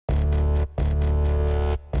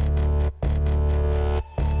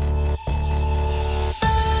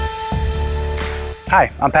Hi,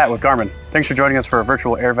 I'm Pat with Garmin. Thanks for joining us for a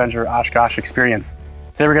virtual AirVenture Oshkosh experience.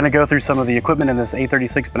 Today we're going to go through some of the equipment in this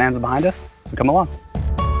A36 Bonanza behind us, so come along.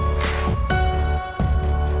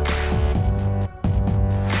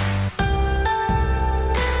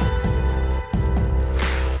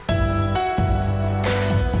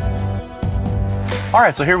 All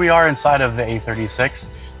right, so here we are inside of the A36.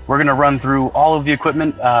 We're going to run through all of the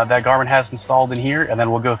equipment that Garmin has installed in here, and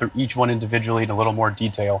then we'll go through each one individually in a little more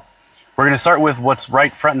detail. We're going to start with what's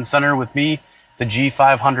right front and center with me, the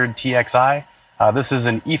G500 TXi. This is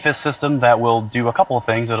an EFIS system that will do a couple of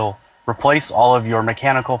things. It'll replace all of your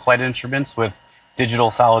mechanical flight instruments with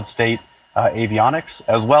digital solid-state avionics,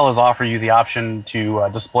 as well as offer you the option to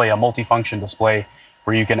display a multifunction display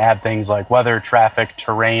where you can add things like weather, traffic,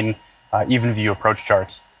 terrain, even view approach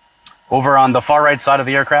charts. Over on the far right side of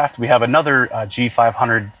the aircraft, we have another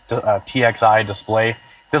G500 TXi display.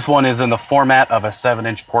 This one is in the format of a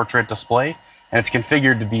 7-inch portrait display, and it's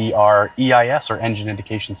configured to be our EIS, or engine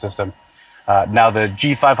indication system. Now the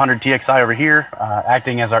G500 TXi over here,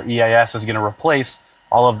 acting as our EIS, is going to replace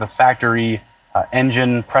all of the factory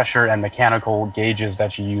engine pressure and mechanical gauges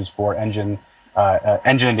that you use for engine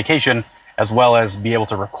indication, as well as be able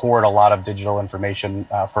to record a lot of digital information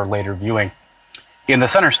for later viewing. In the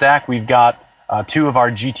center stack, we've got two of our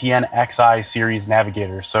GTN XI series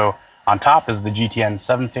navigators. So on top is the GTN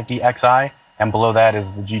 750 XI, and below that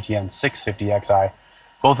is the GTN 650 XI.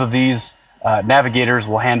 Both of these navigators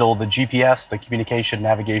will handle the GPS, the communication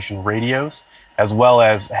navigation radios, as well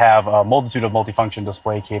as have a multitude of multifunction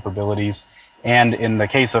display capabilities. And in the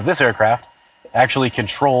case of this aircraft, actually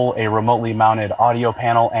control a remotely mounted audio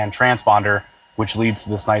panel and transponder, which leads to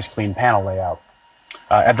this nice clean panel layout.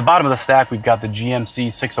 At the bottom of the stack, we've got the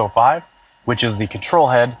GMC 605, which is the control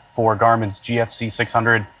head for Garmin's GFC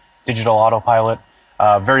 600 digital autopilot.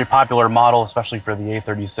 Very popular model, especially for the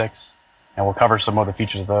A36, and we'll cover some of the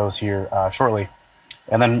features of those here shortly.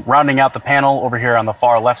 And then rounding out the panel over here on the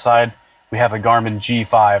far left side, we have the Garmin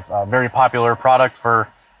G5, a very popular product for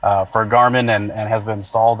Garmin and has been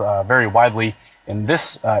installed very widely. In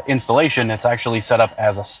this installation, it's actually set up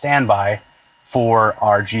as a standby for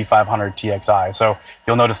our G500 TXi. So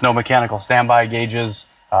you'll notice no mechanical standby gauges.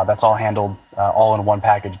 That's all handled all in one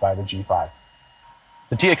package by the G5.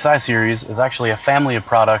 The TXi series is actually a family of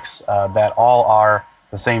products that all are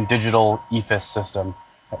the same digital EFIS system.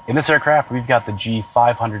 In this aircraft, we've got the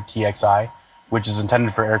G500 TXi, which is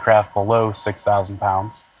intended for aircraft below 6,000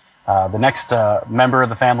 pounds. The next member of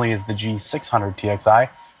the family is the G600 TXi,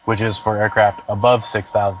 which is for aircraft above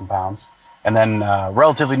 6,000 pounds. And then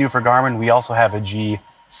relatively new for Garmin, we also have a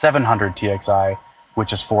G700 TXi,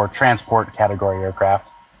 which is for transport category aircraft.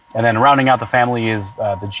 And then rounding out the family is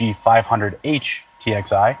the G500H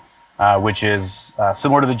TXi, which is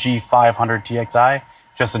similar to the G500 TXi,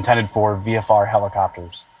 just intended for VFR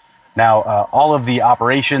helicopters. Now, all of the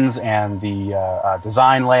operations and the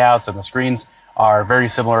design layouts and the screens are very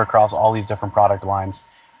similar across all these different product lines.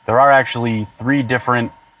 There are actually 3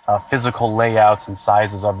 different physical layouts and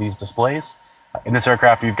sizes of these displays. In this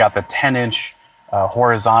aircraft, we've got the 10-inch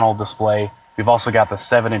horizontal display. We've also got the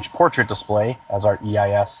 7-inch portrait display as our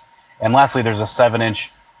EIS. And lastly, there's a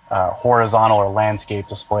 7-inch horizontal or landscape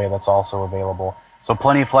display that's also available. So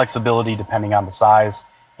plenty of flexibility depending on the size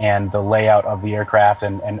and the layout of the aircraft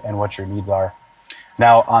and what your needs are.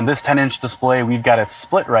 Now, on this 10-inch display, we've got it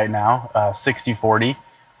split right now, 60-40,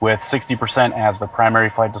 with 60% as the primary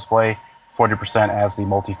flight display, 40% as the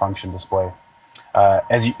multifunction display.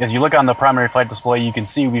 As you look on the primary flight display, you can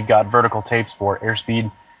see we've got vertical tapes for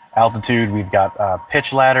airspeed, altitude, we've got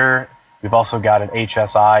pitch ladder, we've also got an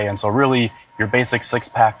HSI, and so really your basic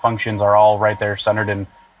 6-pack functions are all right there centered in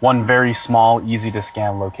one very small, easy to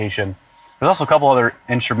scan location. There's also a couple other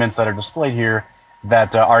instruments that are displayed here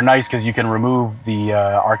that are nice because you can remove the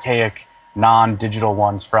archaic non-digital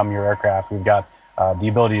ones from your aircraft. We've got the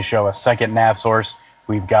ability to show a second nav source.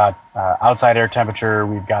 We've got outside air temperature.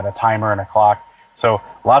 We've got a timer and a clock. So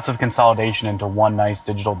lots of consolidation into one nice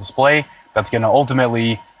digital display that's going to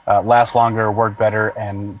ultimately last longer, work better,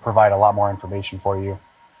 and provide a lot more information for you.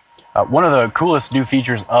 One of the coolest new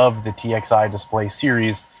features of the TXi display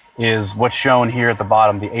series is what's shown here at the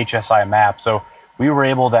bottom, the HSI map. So we were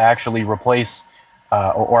able to actually replace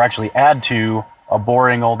or actually add to a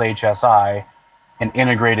boring old HSI an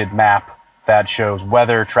integrated map that shows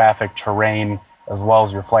weather, traffic, terrain, as well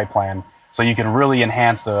as your flight plan. So you can really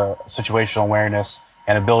enhance the situational awareness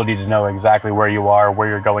and ability to know exactly where you are, where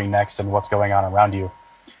you're going next, and what's going on around you.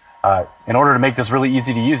 In order to make this really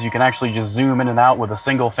easy to use, you can actually just zoom in and out with a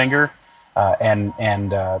single finger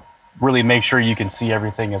and really make sure you can see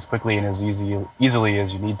everything as quickly and as easily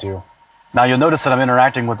as you need to. Now you'll notice that I'm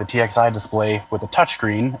interacting with the TXi display with a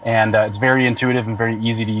touchscreen, and it's very intuitive and very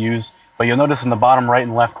easy to use. But you'll notice in the bottom right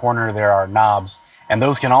and left corner there are knobs, and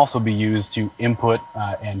those can also be used to input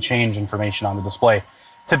and change information on the display.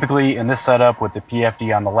 Typically in this setup with the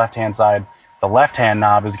PFD on the left-hand side, the left-hand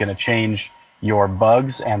knob is going to change your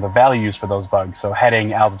bugs and the values for those bugs, so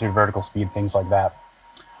heading, altitude, vertical speed, things like that.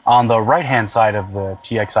 On the right-hand side of the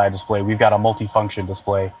TXi display, we've got a multifunction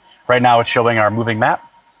display. Right now it's showing our moving map,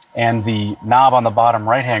 and the knob on the bottom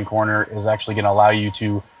right-hand corner is actually going to allow you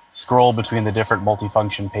to scroll between the different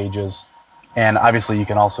multifunction pages, and obviously you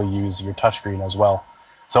can also use your touchscreen as well.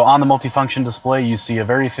 So on the multifunction display, you see a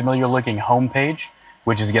very familiar looking home page,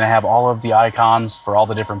 which is going to have all of the icons for all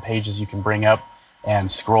the different pages you can bring up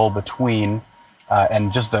and scroll between.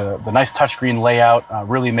 And just the nice touchscreen layout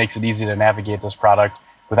really makes it easy to navigate this product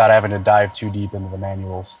without having to dive too deep into the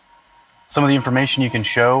manuals. Some of the information you can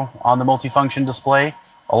show on the multifunction display,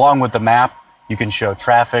 along with the map, you can show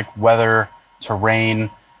traffic, weather, terrain,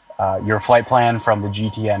 your flight plan from the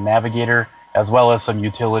GTN navigator, as well as some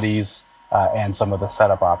utilities and some of the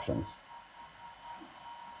setup options.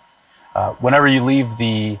 Whenever you leave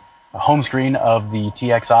the home screen of the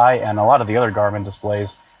TXi and a lot of the other Garmin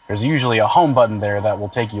displays, there's usually a home button there that will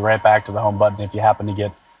take you right back to the home button if you happen to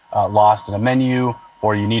get lost in a menu,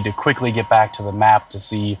 or you need to quickly get back to the map to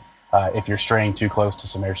see if you're straying too close to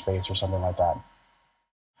some airspace or something like that.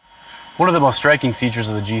 One of the most striking features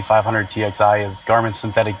of the G500 TXi is Garmin's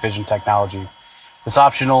synthetic vision technology. This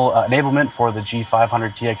optional enablement for the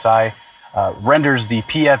G500 TXi renders the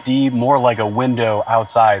PFD more like a window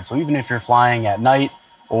outside. So even if you're flying at night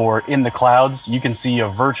or in the clouds, you can see a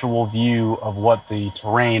virtual view of what the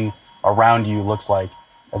terrain around you looks like.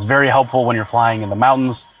 It's very helpful when you're flying in the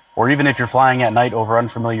mountains, or even if you're flying at night over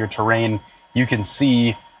unfamiliar terrain, you can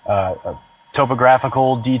see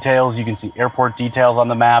topographical details, you can see airport details on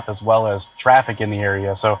the map, as well as traffic in the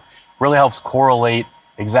area. So really helps correlate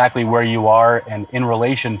exactly where you are and in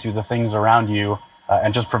relation to the things around you,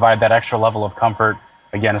 and just provide that extra level of comfort,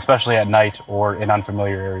 again, especially at night or in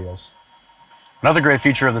unfamiliar areas. Another great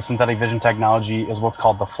feature of the synthetic vision technology is what's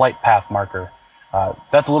called the flight path marker.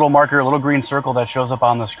 That's a little marker, a little green circle that shows up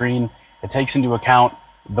on the screen. It takes into account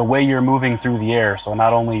the way you're moving through the air, so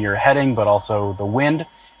not only your heading, but also the wind,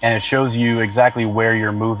 and it shows you exactly where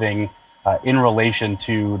you're moving in relation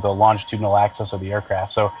to the longitudinal axis of the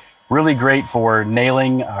aircraft. So really great for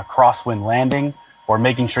nailing a crosswind landing, or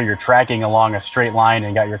making sure you're tracking along a straight line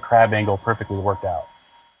and got your crab angle perfectly worked out.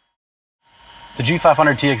 The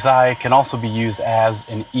G500 TXi can also be used as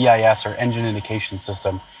an EIS, or engine indication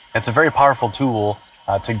system. It's a very powerful tool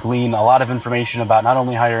to glean a lot of information about not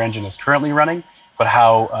only how your engine is currently running, but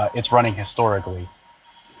how it's running historically.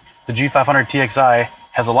 The G500 TXi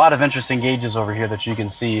has a lot of interesting gauges over here that you can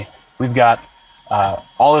see. We've got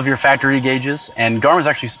all of your factory gauges, and Garmin's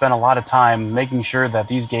actually spent a lot of time making sure that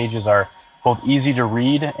these gauges are both easy to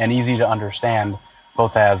read and easy to understand,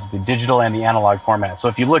 both as the digital and the analog format. So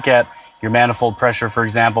if you look at your manifold pressure, for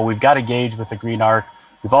example, we've got a gauge with a green arc.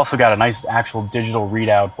 We've also got a nice actual digital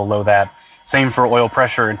readout below that. Same for oil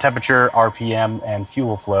pressure and temperature, RPM, and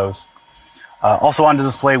fuel flows. Also on the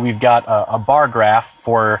display, we've got a bar graph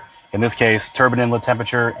for, in this case, turbine inlet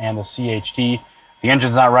temperature and the CHT. The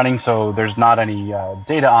engine's not running, so there's not any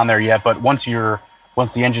data on there yet, but once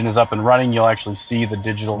the engine is up and running, you'll actually see the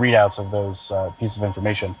digital readouts of those pieces of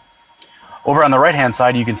information. Over on the right-hand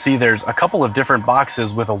side, you can see there's a couple of different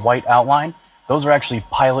boxes with a white outline. Those are actually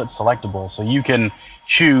pilot selectable, so you can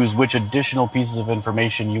choose which additional pieces of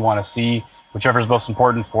information you want to see, whichever is most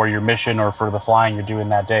important for your mission or for the flying you're doing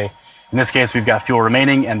that day. In this case, we've got fuel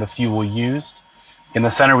remaining and the fuel used. In the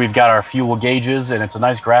center, we've got our fuel gauges, and it's a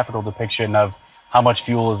nice graphical depiction of how much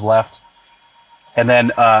fuel is left. And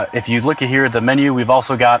then if you look at here at the menu, we've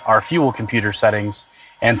also got our fuel computer settings.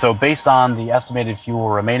 And so based on the estimated fuel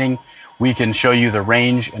remaining, we can show you the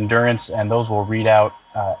range, endurance, and those will read out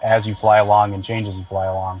as you fly along and change as you fly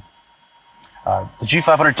along. The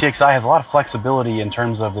G500 TXi has a lot of flexibility in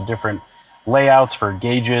terms of the different layouts for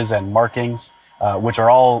gauges and markings, which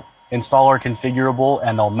are all installer configurable,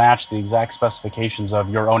 and they'll match the exact specifications of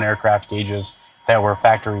your own aircraft gauges that were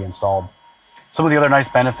factory installed. Some of the other nice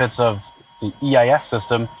benefits of the EIS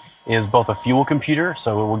system is both a fuel computer,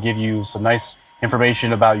 so it will give you some nice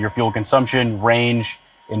information about your fuel consumption, range,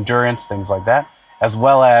 endurance, things like that, as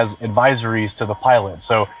well as advisories to the pilot.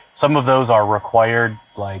 So some of those are required,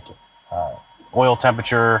 like oil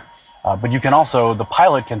temperature, but you can also, the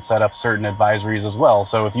pilot can set up certain advisories as well.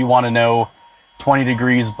 So if you want to know 20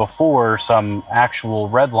 degrees before some actual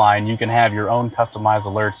red line, you can have your own customized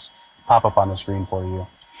alerts pop up on the screen for you.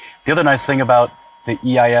 The other nice thing about the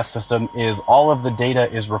EIS system is all of the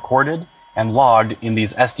data is recorded and logged in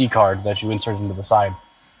these SD cards that you insert into the side.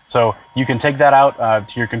 So you can take that out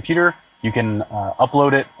to your computer, you can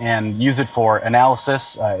upload it and use it for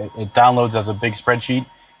analysis. It downloads as a big spreadsheet.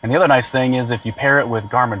 And the other nice thing is if you pair it with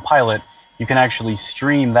Garmin Pilot, you can actually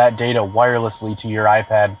stream that data wirelessly to your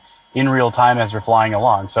iPad in real time as you're flying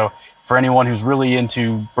along. So for anyone who's really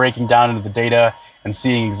into breaking down into the data and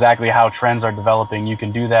seeing exactly how trends are developing, you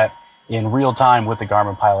can do that in real time with the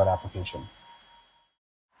Garmin Pilot application.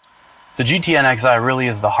 The GT NXi really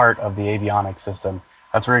is the heart of the avionics system.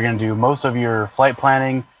 That's where you're going to do most of your flight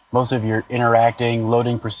planning, most of your interacting,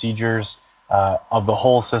 loading procedures of the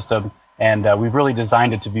whole system. And we've really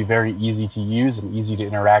designed it to be very easy to use and easy to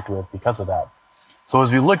interact with because of that. So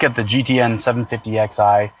as we look at the GTN 750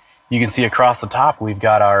 Xi, you can see across the top, we've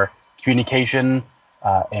got our communication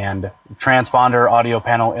and transponder, audio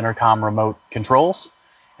panel, intercom, remote controls.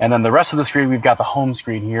 And then the rest of the screen, we've got the home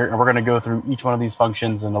screen here, and we're going to go through each one of these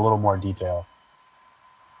functions in a little more detail.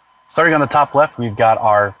 Starting on the top left, we've got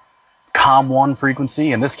our COM1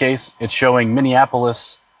 frequency. In this case, it's showing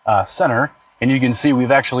Minneapolis Center, and you can see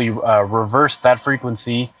we've actually reversed that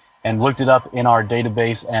frequency and looked it up in our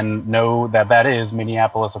database and know that that is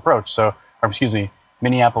Minneapolis approach. So, or excuse me,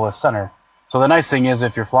 Minneapolis Center. So the nice thing is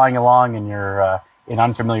if you're flying along and you're in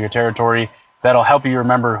unfamiliar territory, that'll help you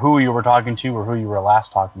remember who you were talking to or who you were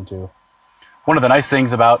last talking to. One of the nice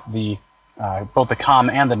things about the both the COM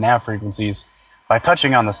and the nav frequencies, by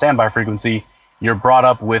touching on the standby frequency, you're brought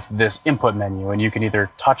up with this input menu, and you can either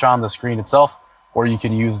touch on the screen itself or you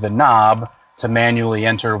can use the knob to manually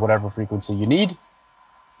enter whatever frequency you need.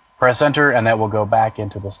 Press enter and that will go back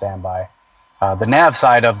into the standby. The nav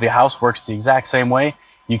side of the house works the exact same way.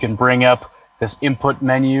 You can bring up this input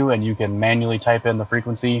menu and you can manually type in the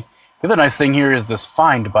frequency. The other nice thing here is this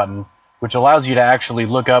find button, which allows you to actually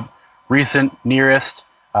look up recent, nearest,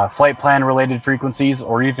 flight plan related frequencies,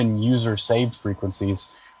 or even user saved frequencies.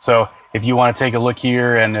 So if you want to take a look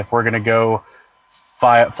here, and if we're going to go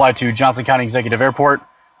fly to Johnson County Executive Airport,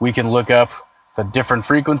 we can look up the different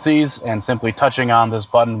frequencies, and simply touching on this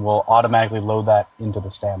button will automatically load that into the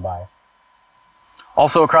standby.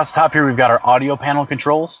 Also across the top here, we've got our audio panel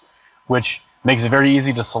controls, which makes it very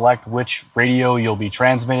easy to select which radio you'll be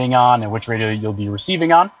transmitting on and which radio you'll be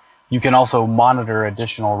receiving on. You can also monitor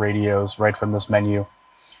additional radios right from this menu.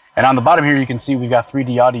 And on the bottom here, you can see we've got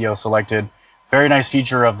 3D audio selected. Very nice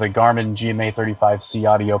feature of the Garmin GM-A35C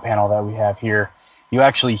audio panel that we have here. You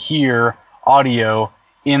actually hear audio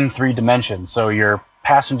in 3 dimensions. So your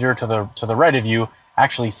passenger to the right of you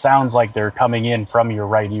actually sounds like they're coming in from your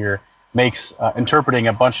right ear. Makes interpreting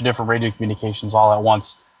a bunch of different radio communications all at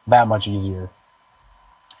once that much easier.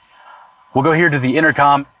 We'll go here to the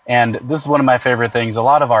intercom, and this is one of my favorite things. A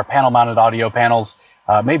lot of our panel-mounted audio panels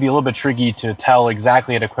may be a little bit tricky to tell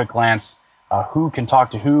exactly at a quick glance who can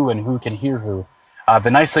talk to who and who can hear who.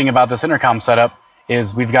 The nice thing about this intercom setup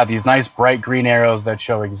is we've got these nice bright green arrows that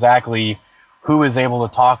show exactly who is able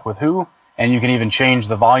to talk with who, and you can even change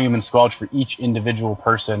the volume and squelch for each individual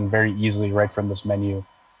person very easily right from this menu.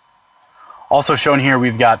 Also shown here,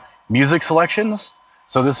 we've got music selections.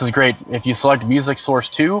 So this is great. If you select music source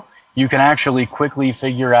 2, you can actually quickly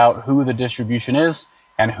figure out who the distribution is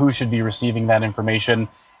and who should be receiving that information.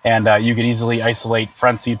 And you can easily isolate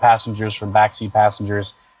front seat passengers from back seat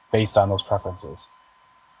passengers based on those preferences.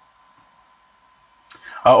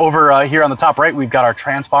 Over here on the top right, we've got our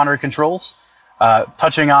transponder controls.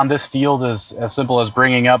 Touching on this field is as simple as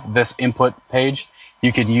bringing up this input page.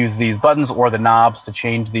 You can use these buttons or the knobs to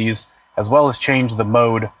change these, as well as change the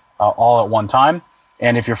mode all at one time.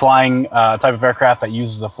 And if you're flying a type of aircraft that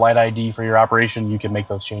uses a flight ID for your operation, you can make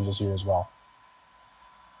those changes here as well.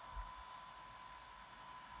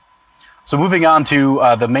 So moving on to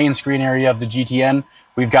the main screen area of the GTN,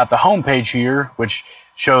 we've got the home page here, which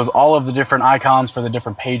shows all of the different icons for the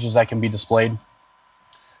different pages that can be displayed.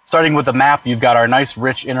 Starting with the map, you've got our nice,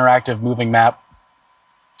 rich, interactive moving map.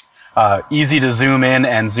 Easy to zoom in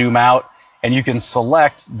and zoom out, and you can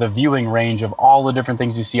select the viewing range of all the different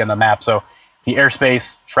things you see on the map. So the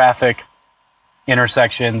airspace, traffic,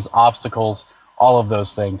 intersections, obstacles, all of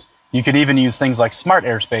those things. You could even use things like smart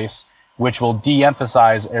airspace, which will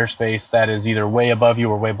de-emphasize airspace that is either way above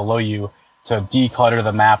you or way below you to declutter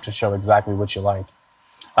the map to show exactly what you like.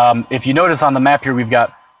 If you notice on the map here, we've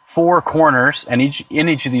got 4 corners, and in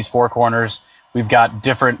each of these 4 corners, we've got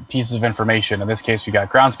different pieces of information. In this case, we've got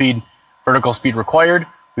ground speed, vertical speed required,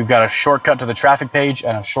 we've got a shortcut to the traffic page,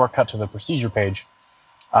 and a shortcut to the procedure page.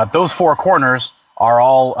 Those 4 corners are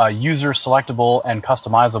all user selectable and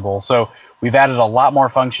customizable. So we've added a lot more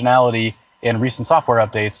functionality in recent software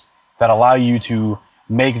updates that allow you to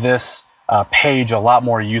make this page a lot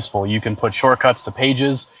more useful. You can put shortcuts to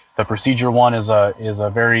pages. The procedure one is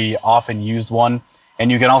a very often used one.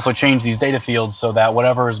 And you can also change these data fields so that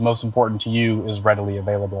whatever is most important to you is readily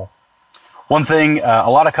available. One thing a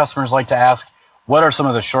lot of customers like to ask, what are some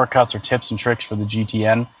of the shortcuts or tips and tricks for the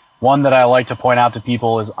GTN? One that I like to point out to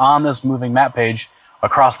people is on this moving map page,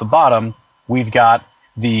 across the bottom, we've got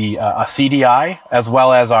a CDI as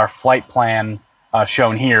well as our flight plan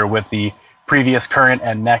shown here with the previous, current,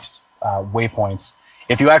 and next waypoints.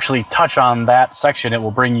 If you actually touch on that section, it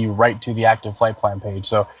will bring you right to the active flight plan page.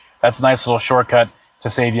 So that's a nice little shortcut to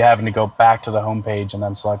save you having to go back to the home page and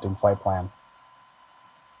then selecting flight plan.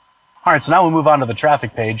 All right, so now we'll move on to the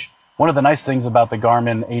traffic page. One of the nice things about the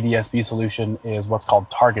Garmin ADS-B solution is what's called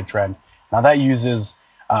target trend. Now that uses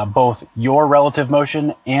both your relative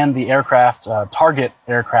motion and the aircraft, target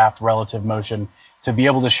aircraft relative motion to be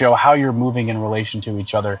able to show how you're moving in relation to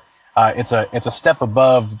each other. It's a step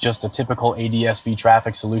above just a typical ADS-B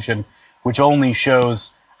traffic solution, which only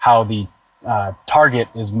shows how the target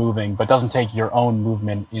is moving, but doesn't take your own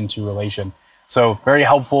movement into relation. So very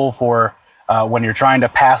helpful for when you're trying to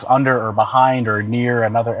pass under or behind or near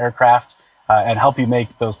another aircraft and help you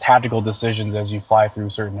make those tactical decisions as you fly through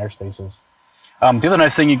certain airspaces. The other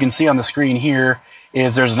nice thing you can see on the screen here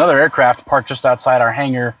is there's another aircraft parked just outside our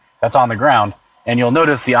hangar that's on the ground, and you'll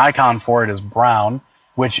notice the icon for it is brown,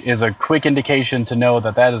 which is a quick indication to know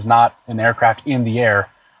that that is not an aircraft in the air.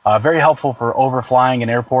 Very helpful for overflying an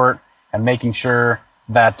airport and making sure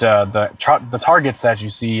that the targets that you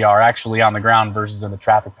see are actually on the ground versus in the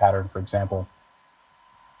traffic pattern, for example.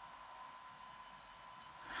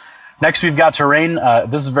 Next, we've got terrain.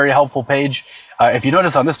 This is a very helpful page. If you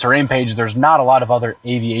notice on this terrain page, there's not a lot of other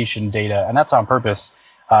aviation data, and that's on purpose.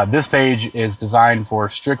 This page is designed for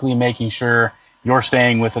strictly making sure you're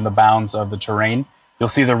staying within the bounds of the terrain. You'll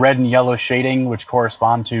see the red and yellow shading, which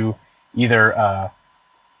correspond to either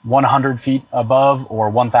 100 feet above or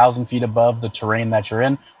 1,000 feet above the terrain that you're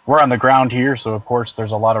in. We're on the ground here, so of course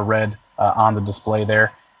there's a lot of red on the display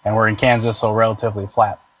there, and we're in Kansas, so relatively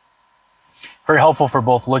flat. Very helpful for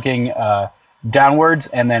both looking downwards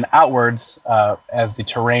and then outwards as the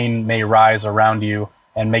terrain may rise around you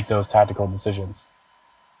and make those tactical decisions.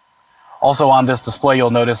 Also on this display,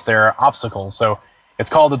 you'll notice there are obstacles. So it's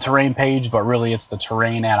called the terrain page, but really it's the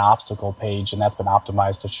terrain and obstacle page, and that's been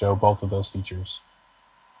optimized to show both of those features.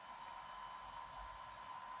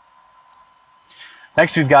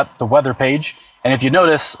 Next, we've got the weather page. And if you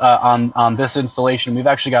notice on this installation, we've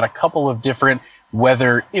actually got a couple of different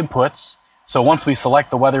weather inputs. So once we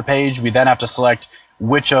select the weather page, we then have to select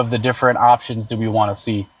which of the different options do we want to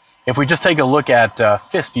see. If we just take a look at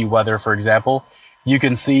FISB weather, for example, you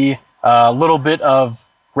can see a little bit of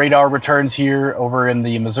radar returns here over in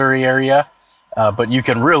the Missouri area. But you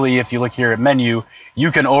can really, if you look here at menu, you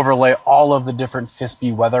can overlay all of the different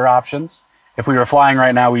FISB weather options. If we were flying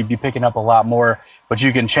right now, we'd be picking up a lot more, but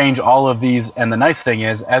you can change all of these. And the nice thing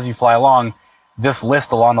is, as you fly along, this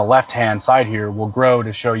list along the left-hand side here will grow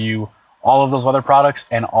to show you all of those weather products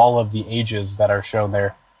and all of the ages that are shown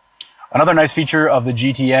there. Another nice feature of the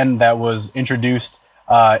GTN that was introduced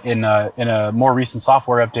in a more recent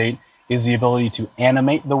software update is the ability to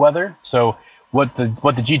animate the weather. So what the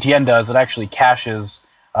GTN does, it actually caches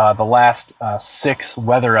the last 6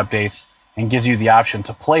 weather updates and gives you the option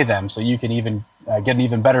to play them, so you can even get an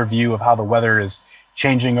even better view of how the weather is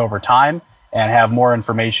changing over time and have more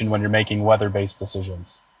information when you're making weather-based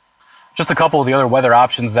decisions. Just a couple of the other weather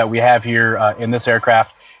options that we have here in this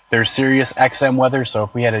aircraft. There's Sirius XM weather, so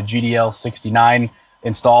if we had a GDL 69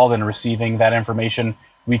 installed and receiving that information,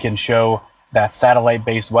 we can show that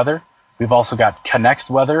satellite-based weather. We've also got Connext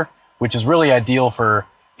weather, which is really ideal for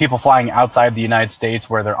people flying outside the United States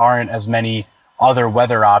where there aren't as many other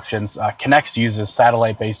weather options. Connext uses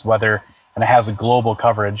satellite-based weather, and it has a global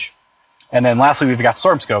coverage. And then lastly, we've got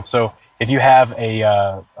StormScope. So if you have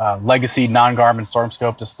a legacy non-Garmin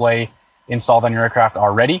StormScope display installed on your aircraft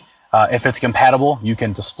already, if it's compatible, you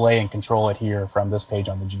can display and control it here from this page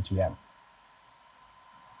on the GTN.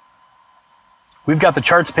 We've got the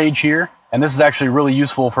charts page here, and this is actually really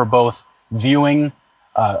useful for both viewing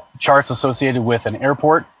charts associated with an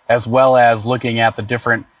airport, as well as looking at the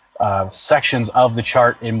different sections of the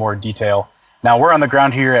chart in more detail. Now we're on the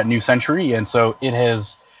ground here at New Century, and so it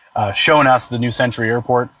has shown us the New Century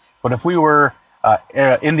Airport. But if we were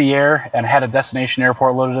in the air and had a destination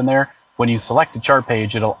airport loaded in there, when you select the chart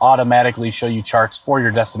page, it'll automatically show you charts for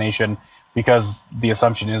your destination, because the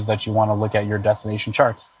assumption is that you want to look at your destination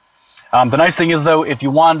charts. The nice thing is, though, if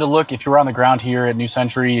you wanted to look, if you were on the ground here at New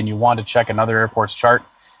Century and you wanted to check another airport's chart,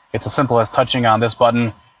 it's as simple as touching on this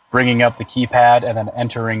button, bringing up the keypad, and then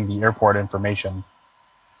entering the airport information.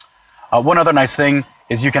 One other nice thing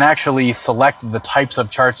is you can actually select the types of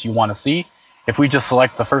charts you want to see. If we just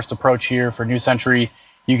select the first approach here for New Century,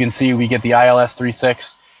 you can see we get the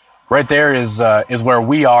ILS-36. Right there is where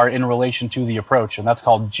we are in relation to the approach, and that's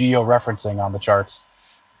called geo-referencing on the charts.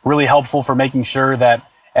 Really helpful for making sure that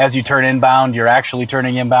as you turn inbound, you're actually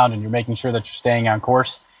turning inbound and you're making sure that you're staying on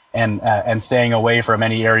course and staying away from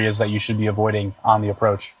any areas that you should be avoiding on the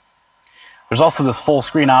approach. There's also this full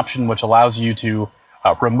screen option, which allows you to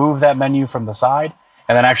remove that menu from the side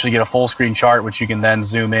and then actually get a full screen chart, which you can then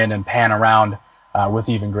zoom in and pan around with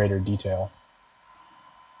even greater detail.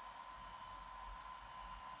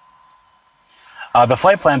 The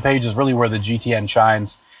flight plan page is really where the GTN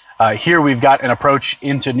shines. Here we've got an approach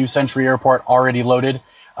into New Century Airport already loaded.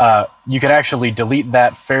 You can actually delete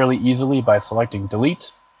that fairly easily by selecting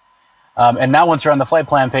delete. And now once you're on the flight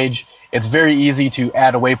plan page, it's very easy to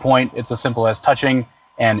add a waypoint. It's as simple as touching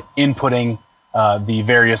and inputting the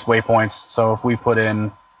various waypoints. So if we put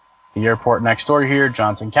in the airport next door here,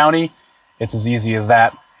 Johnson County, it's as easy as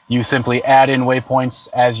that. You simply add in waypoints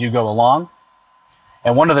as you go along.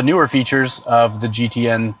 And one of the newer features of the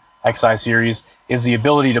GTN XI series is the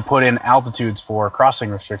ability to put in altitudes for crossing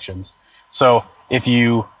restrictions. So if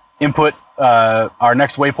you input our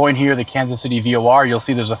next waypoint here, the Kansas City VOR, you'll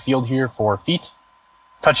see there's a field here for feet.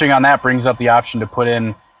 Touching on that brings up the option to put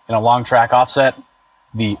in a long track offset,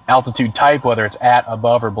 the altitude type, whether it's at,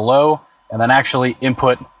 above, or below, and then actually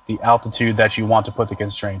input the altitude that you want to put the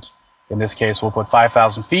constraint. In this case, we'll put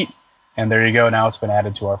 5,000 feet, and there you go. Now it's been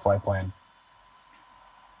added to our flight plan.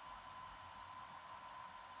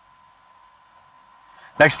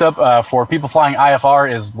 Next up, for people flying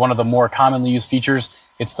IFR is one of the more commonly used features.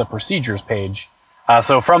 It's the procedures page.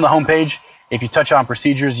 So from the home page, if you touch on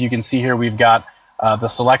procedures, you can see here we've got the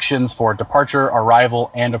selections for departure,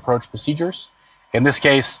 arrival, and approach procedures. In this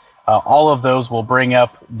case, all of those will bring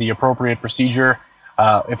up the appropriate procedure.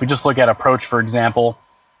 If we just look at approach, for example,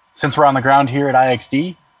 since we're on the ground here at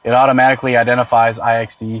IXD, it automatically identifies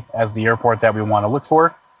IXD as the airport that we want to look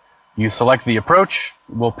for. You select the approach.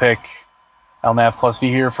 We'll pick LNAV plus V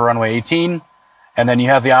here for runway 18, and then you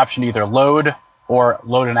have the option to either load or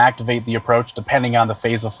load and activate the approach depending on the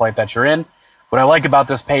phase of flight that you're in. What I like about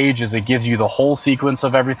this page is it gives you the whole sequence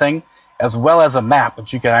of everything, as well as a map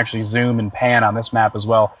that you can actually zoom and pan on this map as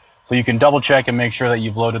well. So you can double check and make sure that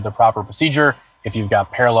you've loaded the proper procedure. If you've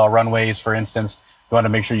got parallel runways, for instance, you want to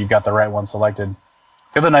make sure you've got the right one selected.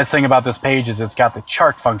 The other nice thing about this page is it's got the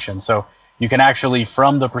chart function. So you can actually,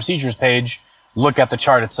 from the procedures page, look at the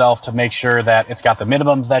chart itself to make sure that it's got the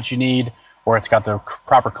minimums that you need, or it's got the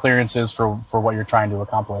proper clearances for what you're trying to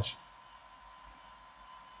accomplish.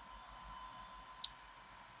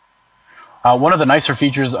 One of the nicer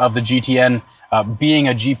features of the GTN being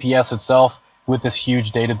a GPS itself with this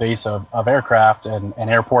huge database of aircraft and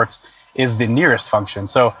airports is the nearest function.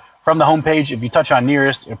 So from the home page, if you touch on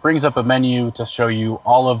nearest, it brings up a menu to show you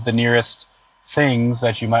all of the nearest things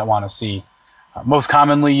that you might want to see. Most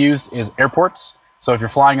commonly used is airports. So if you're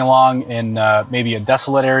flying along in maybe a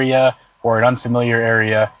desolate area or an unfamiliar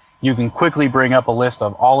area, you can quickly bring up a list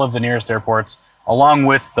of all of the nearest airports along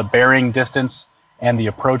with the bearing distance and the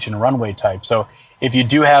approach and runway type. So if you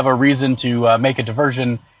do have a reason to make a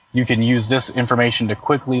diversion, you can use this information to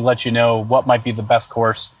quickly let you know what might be the best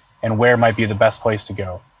course and where might be the best place to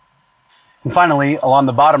go. And finally, along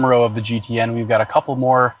the bottom row of the GTN, we've got a couple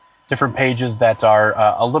more different pages that are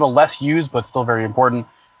a little less used, but still very important.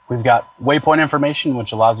 We've got waypoint information,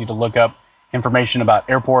 which allows you to look up information about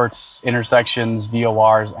airports, intersections,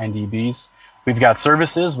 VORs, and DBs. We've got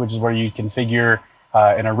services, which is where you configure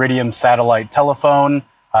an Iridium satellite telephone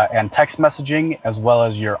and text messaging, as well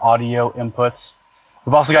as your audio inputs.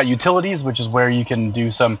 We've also got utilities, which is where you can do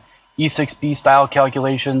some E6B style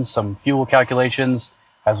calculations, some fuel calculations,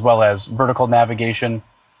 as well as vertical navigation.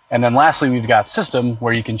 And then lastly, we've got system,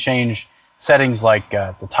 where you can change settings like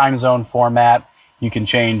the time zone format. You can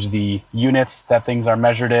change the units that things are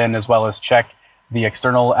measured in, as well as check the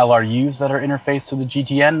external LRUs that are interfaced to the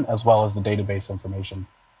GTN, as well as the database information.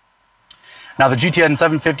 Now, the GTN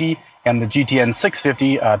 750 and the GTN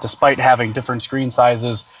 650, despite having different screen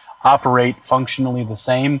sizes, operate functionally the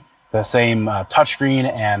same. The same touchscreen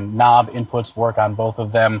and knob inputs work on both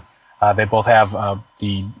of them. They both have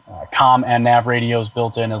the comm and nav radios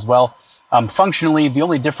built in as well. Functionally, the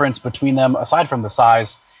only difference between them, aside from the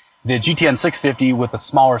size, the GTN 650 with a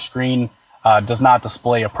smaller screen does not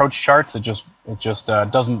display approach charts. It just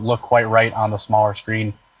doesn't look quite right on the smaller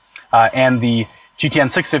screen. And the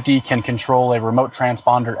GTN 650 can control a remote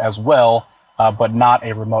transponder as well, but not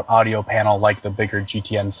a remote audio panel like the bigger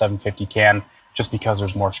GTN 750 can, just because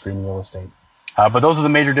there's more screen real estate. But those are the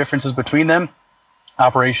major differences between them.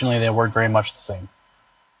 Operationally, they work very much the same.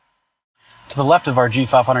 To the left of our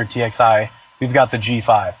G500 TXi, we've got the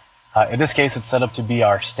G5. In this case, it's set up to be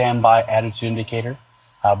our standby attitude indicator,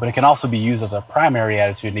 but it can also be used as a primary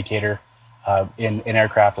attitude indicator in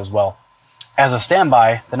aircraft as well. As a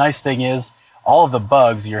standby, the nice thing is all of the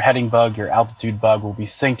bugs, your heading bug, your altitude bug, will be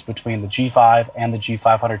synced between the G5 and the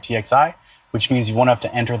G500 TXi, which means you won't have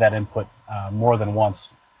to enter that input more than once.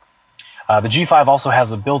 The G5 also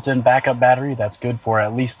has a built-in backup battery that's good for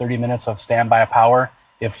at least 30 minutes of standby power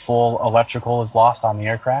if full electrical is lost on the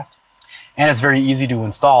aircraft. And it's very easy to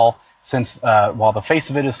install since while the face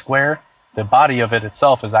of it is square, the body of it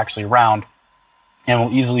itself is actually round and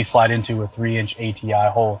will easily slide into a 3-inch ATI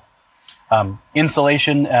hole.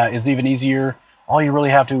 Installation is even easier. All you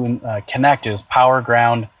really have to connect is power,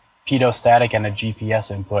 ground, pitot-static, and a GPS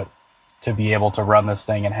input to be able to run this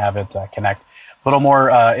thing and have it connect. A little more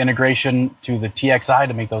integration to the TXi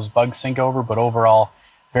to make those bugs sync over, but overall,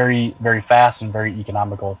 very, very fast and very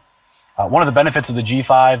economical. One of the benefits of the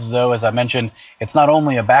G5s, though, as I mentioned, it's not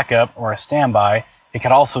only a backup or a standby, it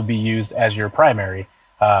can also be used as your primary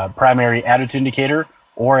attitude indicator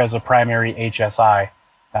or as a primary HSI.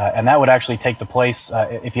 And that would actually take the place,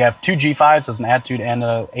 if you have two G5s as an attitude and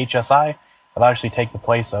a HSI, it'll actually take the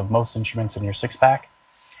place of most instruments in your 6-pack.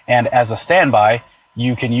 And as a standby,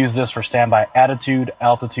 you can use this for standby attitude,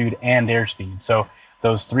 altitude, and airspeed. So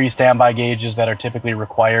those 3 standby gauges that are typically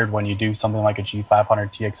required when you do something like a G500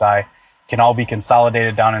 TXi can all be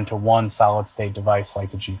consolidated down into one solid-state device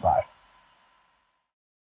like the G5.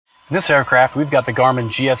 In this aircraft, we've got the Garmin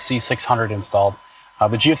GFC 600 installed.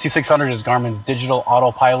 The GFC 600 is Garmin's digital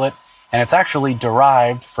autopilot, and it's actually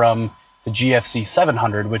derived from the GFC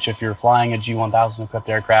 700, which if you're flying a G1000 equipped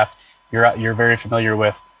aircraft, you're very familiar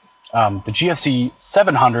with. The GFC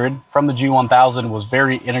 700 from the G1000 was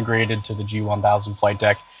very integrated to the G1000 flight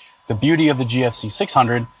deck. The beauty of the GFC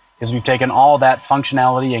 600 is we've taken all that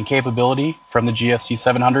functionality and capability from the GFC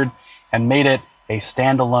 700 and made it a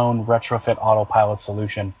standalone retrofit autopilot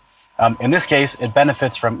solution. In this case, it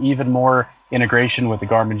benefits from even more integration with the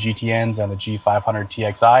Garmin GTNs and the G500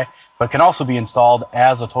 TXi, but can also be installed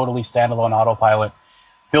as a totally standalone autopilot.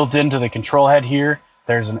 Built into the control head here,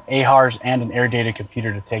 there's an AHRS and an air data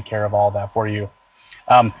computer to take care of all that for you.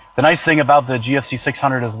 The nice thing about the GFC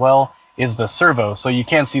 600 as well is the servos. So you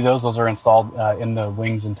can't see those. Those are installed in the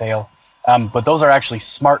wings and tail. But those are actually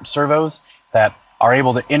smart servos that are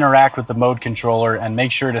able to interact with the mode controller and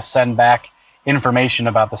make sure to send back information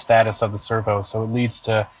about the status of the servo. So it leads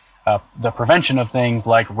to the prevention of things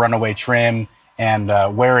like runaway trim and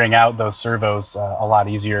wearing out those servos a lot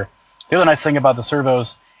easier. The other nice thing about the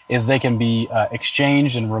servos is they can be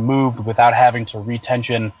exchanged and removed without having to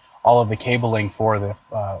retension all of the cabling for the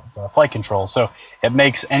flight control. So it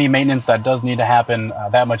makes any maintenance that does need to happen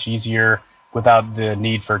that much easier without the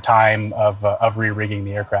need for time of re-rigging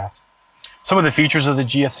the aircraft. Some of the features of the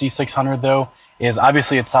GFC 600, though, is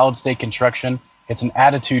obviously it's solid-state construction. It's an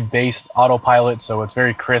attitude-based autopilot, so it's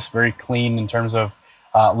very crisp, very clean in terms of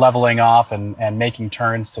leveling off and making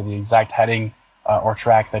turns to the exact heading or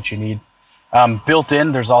track that you need. Built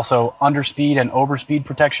in, there's also underspeed and overspeed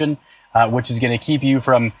protection, which is going to keep you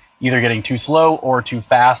from either getting too slow or too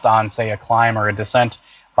fast on, say, a climb or a descent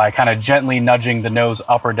by kind of gently nudging the nose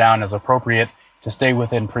up or down as appropriate to stay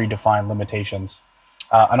within predefined limitations.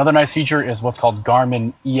 Another nice feature is what's called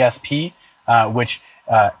Garmin ESP, which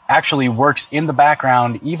actually works in the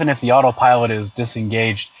background even if the autopilot is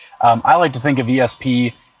disengaged. I like to think of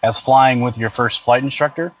ESP as flying with your first flight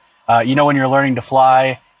instructor. You know, when you're learning to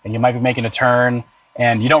fly and you might be making a turn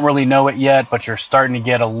and you don't really know it yet, but you're starting to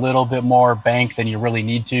get a little bit more bank than you really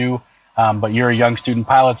need to, but you're a young student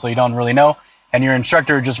pilot, so you don't really know. And your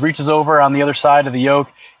instructor just reaches over on the other side of the yoke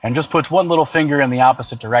and just puts one little finger in the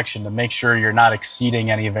opposite direction to make sure you're not exceeding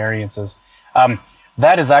any variances.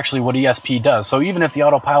 That is actually what ESP does. So even if the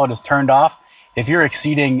autopilot is turned off, if you're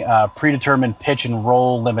exceeding predetermined pitch and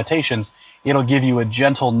roll limitations, it'll give you a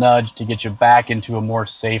gentle nudge to get you back into a more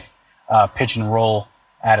safe pitch and roll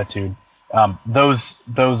attitude. Those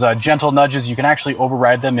gentle nudges, you can actually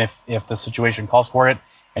override them if the situation calls for it,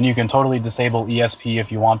 and you can totally disable ESP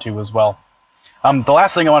if you want to as well. The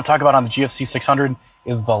last thing I want to talk about on the GFC 600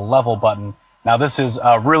 is the level button. Now this is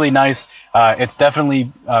really nice. It's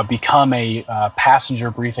definitely become a passenger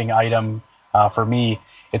briefing item for me.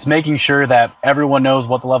 It's making sure that everyone knows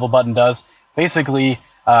what the level button does. Basically,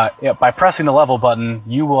 by pressing the level button,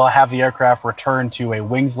 you will have the aircraft return to a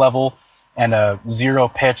wings level and a zero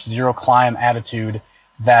pitch, zero climb attitude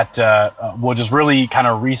that will just really kind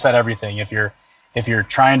of reset everything. If you're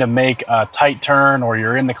trying to make a tight turn or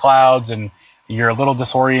you're in the clouds and you're a little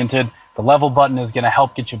disoriented, The level button is going to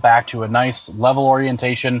help get you back to a nice level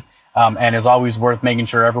orientation, and is always worth making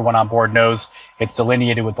sure everyone on board knows it's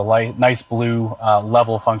delineated with the nice blue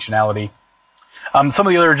level functionality. Some of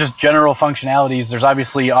the other just general functionalities, there's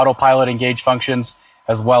obviously autopilot engage functions,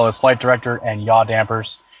 as well as flight director and yaw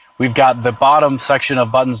dampers. We've got the bottom section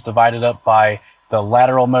of buttons divided up by the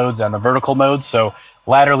lateral modes and the vertical modes. So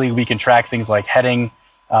laterally, we can track things like heading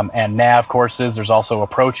and nav courses. There's also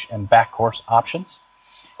approach and back course options.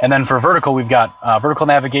 And then for vertical, we've got vertical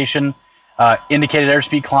navigation, indicated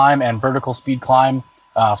airspeed climb, and vertical speed climb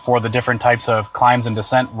for the different types of climbs and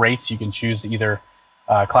descent rates. You can choose to either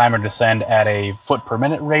climb or descend at a foot per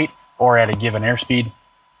minute rate or at a given airspeed.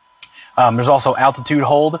 There's also altitude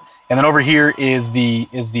hold, and then over here is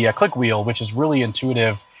the click wheel, which is really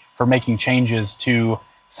intuitive for making changes to,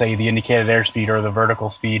 say, the indicated airspeed or the vertical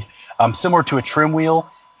speed. Similar to a trim wheel,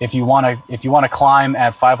 if you want to climb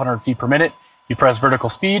at 500 feet per minute, you press vertical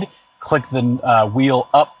speed, click the wheel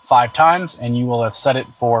up 5 times, and you will have set it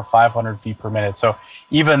for 500 feet per minute. So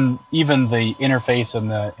even the interface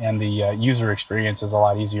and the user experience is a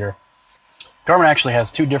lot easier. Garmin actually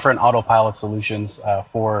has 2 different autopilot solutions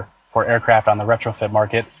for aircraft on the retrofit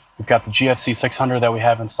market. We've got the GFC 600 that we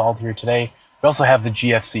have installed here today. We also have the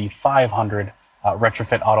GFC 500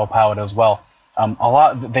 retrofit autopilot as well.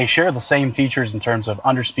 They share the same features in terms of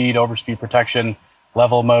underspeed, overspeed protection,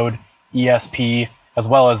 level mode, ESP, as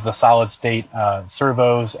well as the solid state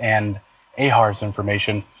servos and AHRS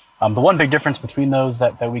information. The one big difference between those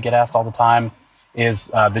that we get asked all the time is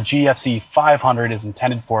the GFC 500 is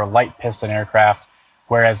intended for a light piston aircraft,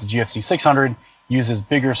 whereas the GFC 600 uses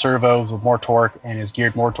bigger servos with more torque and is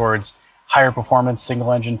geared more towards higher performance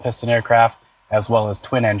single engine piston aircraft as well as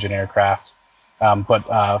twin engine aircraft.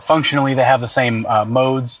 But functionally, they have the same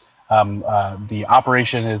modes. The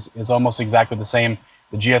operation is almost exactly the same.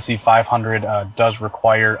 The GFC 500 does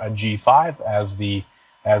require a G5 as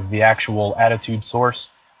the actual attitude source,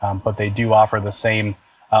 but they do offer the same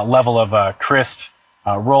level of crisp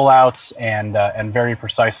rollouts and very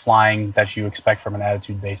precise flying that you expect from an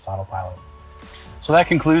attitude-based autopilot. So that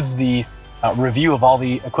concludes the review of all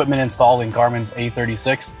the equipment installed in Garmin's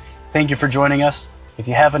A36. Thank you for joining us. If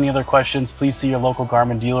you have any other questions, please see your local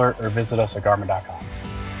Garmin dealer or visit us at garmin.com.